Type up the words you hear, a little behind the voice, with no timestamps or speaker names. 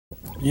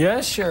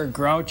Yes, your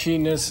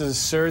grouchinesses,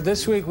 sir.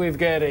 This week we've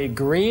got a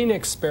green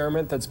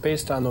experiment that's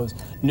based on those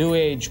New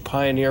Age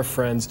pioneer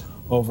friends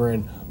over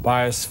in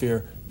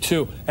Biosphere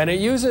II. And it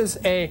uses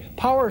a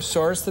power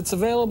source that's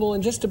available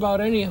in just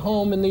about any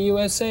home in the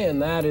USA,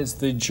 and that is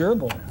the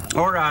gerbil.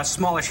 Or a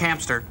smallish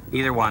hamster,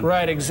 either one.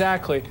 Right,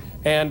 exactly.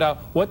 And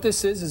what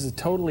this is a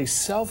totally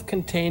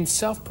self-contained,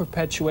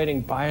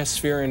 self-perpetuating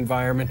biosphere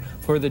environment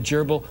for the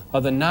gerbil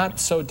of the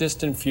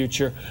not-so-distant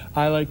future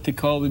I like to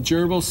call the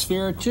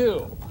Gerbilsphere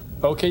II.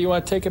 Okay, you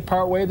want to take it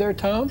part way there,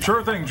 Tom?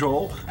 Sure thing,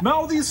 Joel.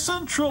 Now, the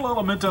central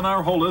element in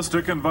our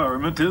holistic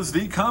environment is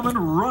the common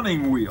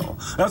running wheel.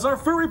 As our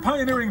furry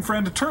pioneering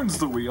friend turns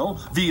the wheel,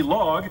 the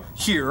log,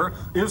 here,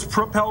 is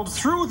propelled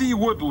through the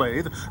wood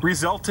lathe,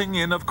 resulting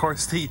in, of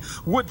course, the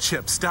wood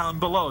chips down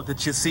below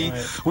that you see,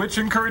 right, which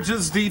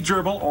encourages the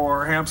gerbil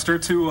or hamster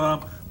to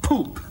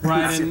poop.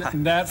 Right,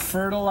 and that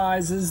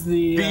fertilizes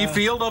the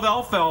field of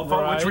alfalfa,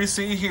 right, which we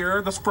see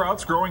here, the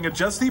sprouts growing at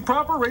just the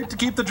proper rate to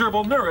keep the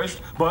gerbil nourished,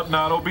 but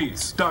not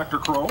obese. Dr.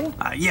 Crow?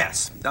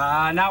 Yes.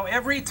 Now,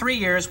 every 3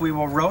 years, we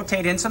will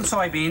rotate in some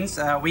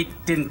soybeans. We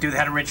didn't do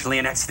that originally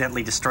and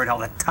accidentally destroyed all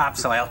the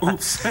topsoil.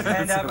 Oops.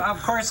 And,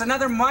 of course,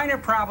 another minor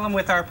problem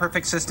with our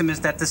perfect system is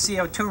that the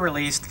CO2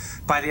 released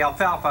by the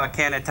alfalfa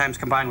can at times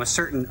combine with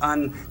certain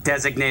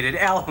undesignated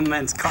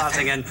elements,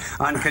 causing an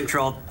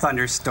uncontrolled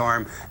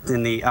thunderstorm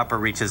in the upper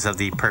reaches of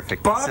the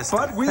perfect system.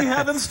 But we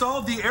have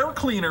installed the air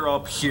cleaner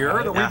up here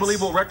that we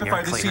believe will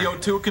rectify the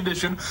CO2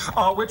 condition,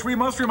 which we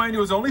must remind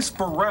you is only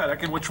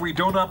sporadic, and which we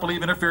do not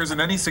believe interferes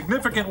in any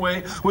significant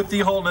way with the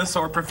wholeness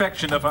or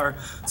perfection of our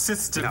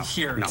system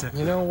here. No.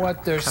 You know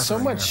what? There's so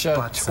much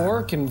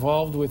torque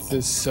involved with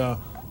this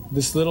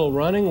this little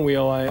running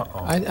wheel.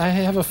 I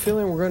have a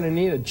feeling we're going to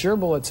need a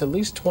gerbil that's at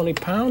least 20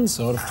 pounds,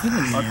 though, to feed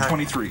him.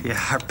 23. Yeah,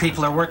 our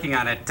people are working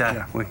on it.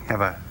 We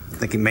have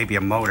thinking maybe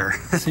a motor.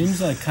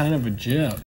 Seems like kind of a jib.